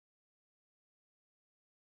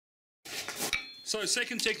So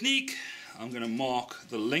second technique, I'm going to mark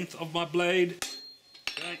the length of my blade.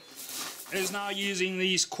 Okay, is now using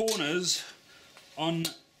these corners on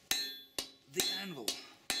the anvil,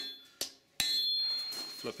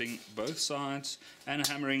 flipping both sides and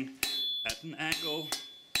hammering at an angle,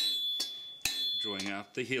 drawing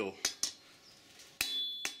out the heel.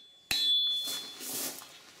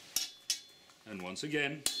 And once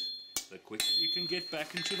again, the quicker you can get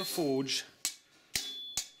back into the forge,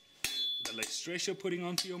 the less stress you're putting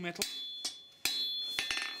onto your metal.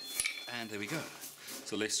 And there we go.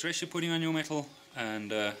 So less stress you're putting on your metal,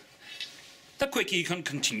 and the quicker you can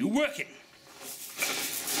continue working.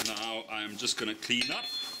 Now I'm just going to clean up.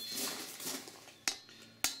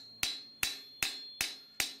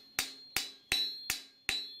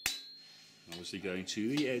 Obviously going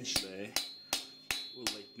to the edge there will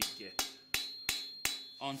let me get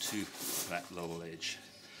onto that little edge.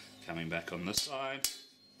 Coming back on this side.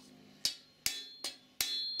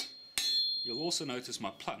 You'll also notice my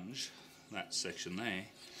plunge, that section there,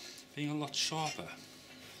 being a lot sharper.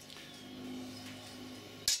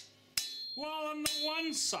 Well, on the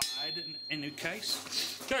one side, in any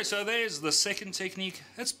case. Okay, so there's the second technique.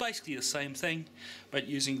 It's basically the same thing, but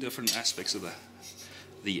using different aspects of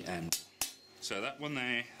the anvil. So that one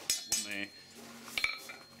there, that one there.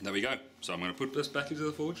 There we go. So I'm going to put this back into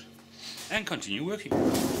the forge and continue working.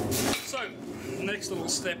 So, next little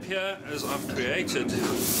step here is I've created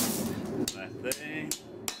that there.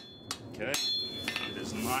 Okay, it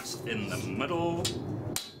is nice in the middle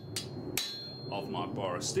of my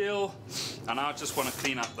bar of steel, and I just want to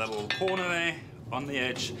clean up that little corner there on the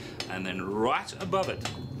edge, and then right above it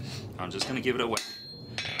I'm just going to give it a whack.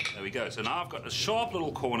 There we go. So now I've got a sharp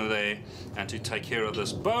little corner there, and to take care of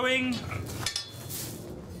this bowing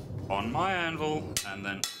on my anvil, and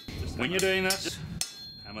then when you're doing this,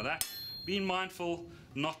 hammer that. Be mindful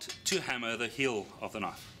not to hammer the heel of the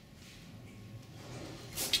knife.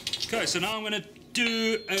 Okay, so now I'm going to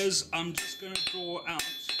do is I'm just going to draw out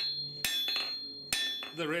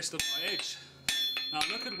the rest of my edge. Now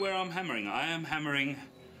look at where I'm hammering. I am hammering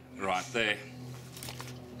right there.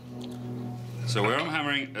 So where I'm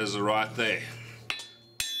hammering is right there.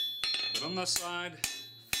 But on this side,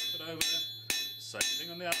 flip it over, same thing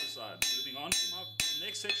on the other side. Moving on to my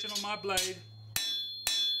next section of my blade,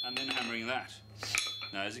 and then hammering that.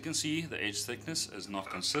 Now as you can see, the edge thickness is not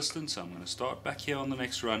consistent, so I'm going to start back here on the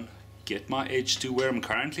next run, get my edge to where I'm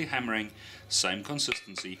currently hammering, same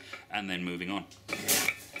consistency, and then moving on.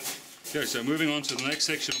 Okay, so moving on to the next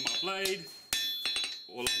section of my blade,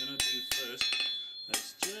 all I'm going to do first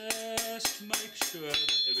is just make sure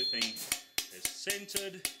that everything is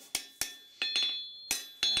centered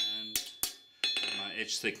and that my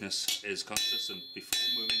edge thickness is consistent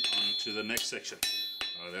before moving on to the next section.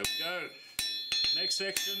 Oh, there we go. Next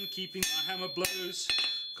section, keeping my hammer blows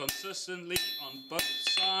consistently on both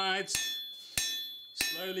sides,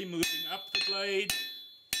 slowly moving up the blade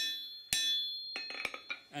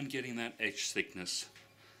and getting that edge thickness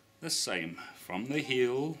the same from the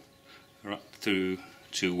heel right through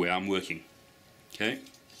to where I'm working. Okay,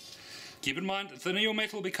 keep in mind the thinner your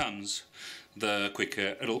metal becomes, the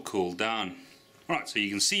quicker it'll cool down. Alright, so you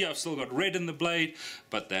can see I've still got red in the blade,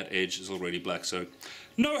 but that edge is already black, so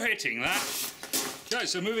no hitting that. Okay,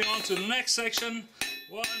 so moving on to the next section.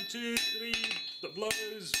 1, 2, 3, the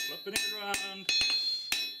blows, flipping it around, and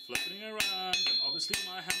obviously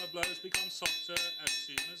my hammer blows become softer as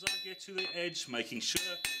soon as I get to the edge, making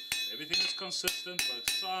sure everything is consistent, both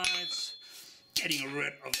sides, getting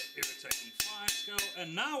rid of the irritating fire scale.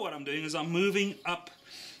 And now what I'm doing is I'm moving up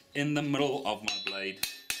in the middle of my blade,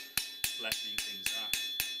 flattening things out.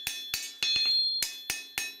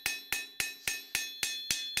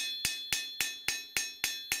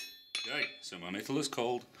 Okay, so my metal is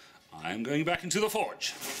cold. I'm going back into the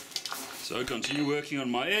forge. So continue working on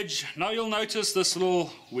my edge. Now you'll notice this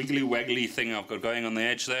little wiggly waggly thing I've got going on the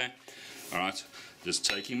edge there. Alright, just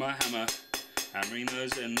taking my hammer, hammering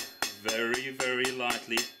those in very, very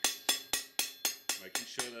lightly, making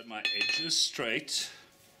sure that my edge is straight.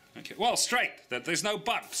 Okay, well, straight, that there's no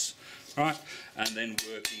bumps. Alright, and then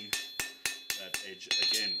working that edge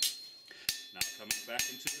again. Now coming back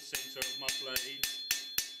into the center of my blade.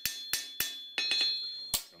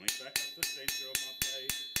 Coming back up the center of my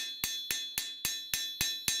blade.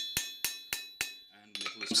 And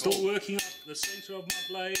metal is I'm still working up the center of my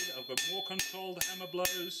blade. I've got more controlled hammer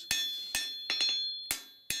blows.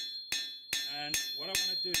 And what I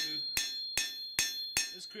want to do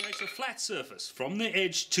is create a flat surface from the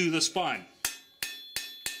edge to the spine.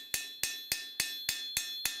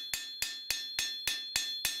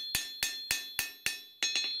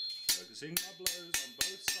 Focusing my blows on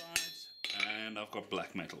both sides and I've got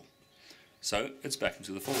black metal. So it's back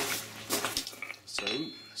into the forge. So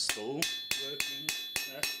still working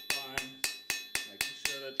that spine, making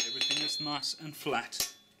sure that everything is nice and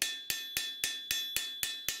flat.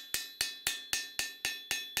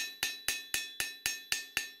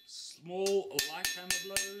 Small light hammer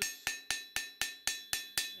blows,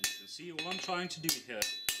 and you can see all I'm trying to do here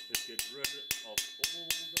is get rid of all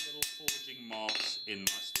the little forging marks in my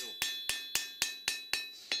steel.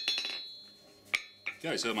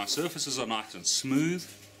 Okay, so my surfaces are nice and smooth,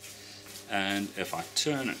 and if I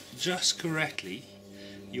turn it just correctly,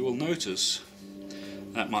 you will notice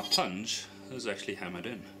that my plunge is actually hammered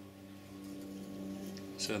in.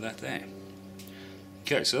 So that there.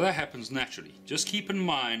 Okay, so that happens naturally. Just keep in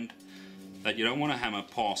mind that you don't want to hammer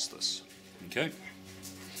past this. Okay?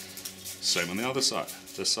 Same on the other side.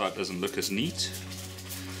 This side doesn't look as neat,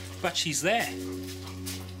 but she's there.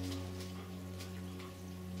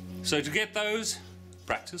 So to get those,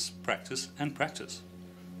 practice, practice, and practice.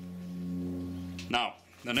 Now,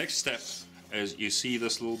 the next step is you see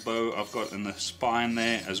this little bow I've got in the spine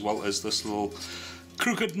there, as well as this little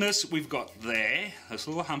crookedness we've got there, this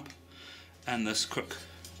little hump, and this crook.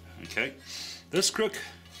 Okay? This crook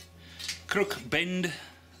bend,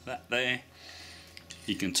 that there,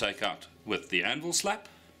 you can take out with the anvil slap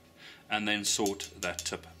and then sort that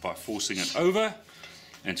tip by forcing it over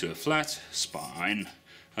into a flat spine.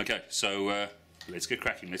 Okay, so let's get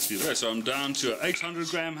cracking, let's do that. Okay, so I'm down to an 800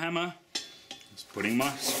 gram hammer, just putting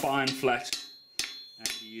my spine flat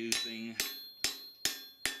and using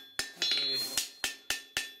that there,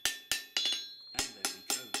 and there we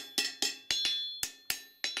go.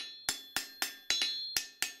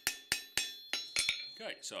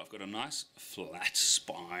 Okay, so I've got a nice flat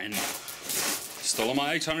spine, still on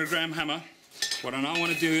my 800 gram hammer. What I now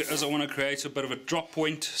want to do is I want to create a bit of a drop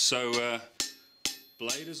point, so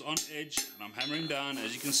blade is on edge and I'm hammering down.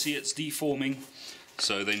 As you can see, it's deforming,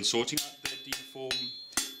 so then sorting out the deform,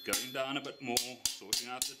 going down a bit more, sorting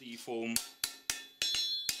out the deform.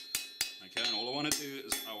 Okay, and all I want to do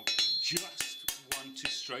is I just want to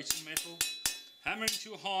straighten metal. Hammering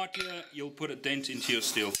too hard here, you'll put a dent into your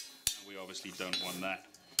steel, and we obviously don't want that.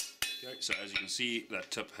 Okay, so as you can see, that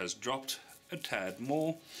tip has dropped a tad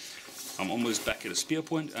more. I'm almost back at a spear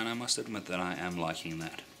point, and I must admit that I am liking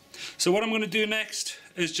that. So what I'm going to do next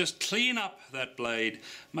is just clean up that blade,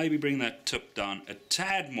 maybe bring that tip down a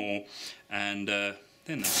tad more, and then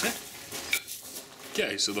that's it.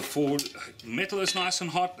 Okay, so the forward metal is nice and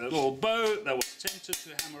hot. That little bow that was tempted to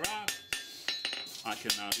hammer out, I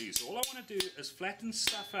can now do. So all I want to do is flatten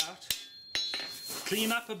stuff out,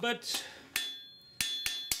 clean up a bit,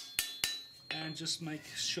 and just make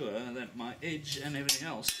sure that my edge and everything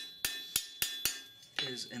else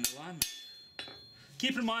is in alignment.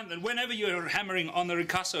 Keep in mind that whenever you're hammering on the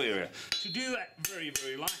ricasso area, to do that very,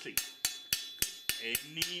 very lightly.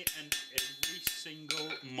 Any and every single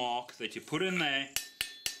mark that you put in there,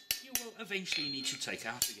 you will eventually need to take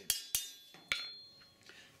out again.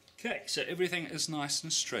 Okay, so everything is nice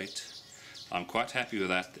and straight. I'm quite happy with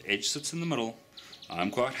that. The edge sits in the middle. I'm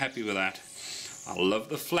quite happy with that. I love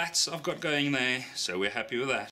the flats I've got going there, so we're happy with that.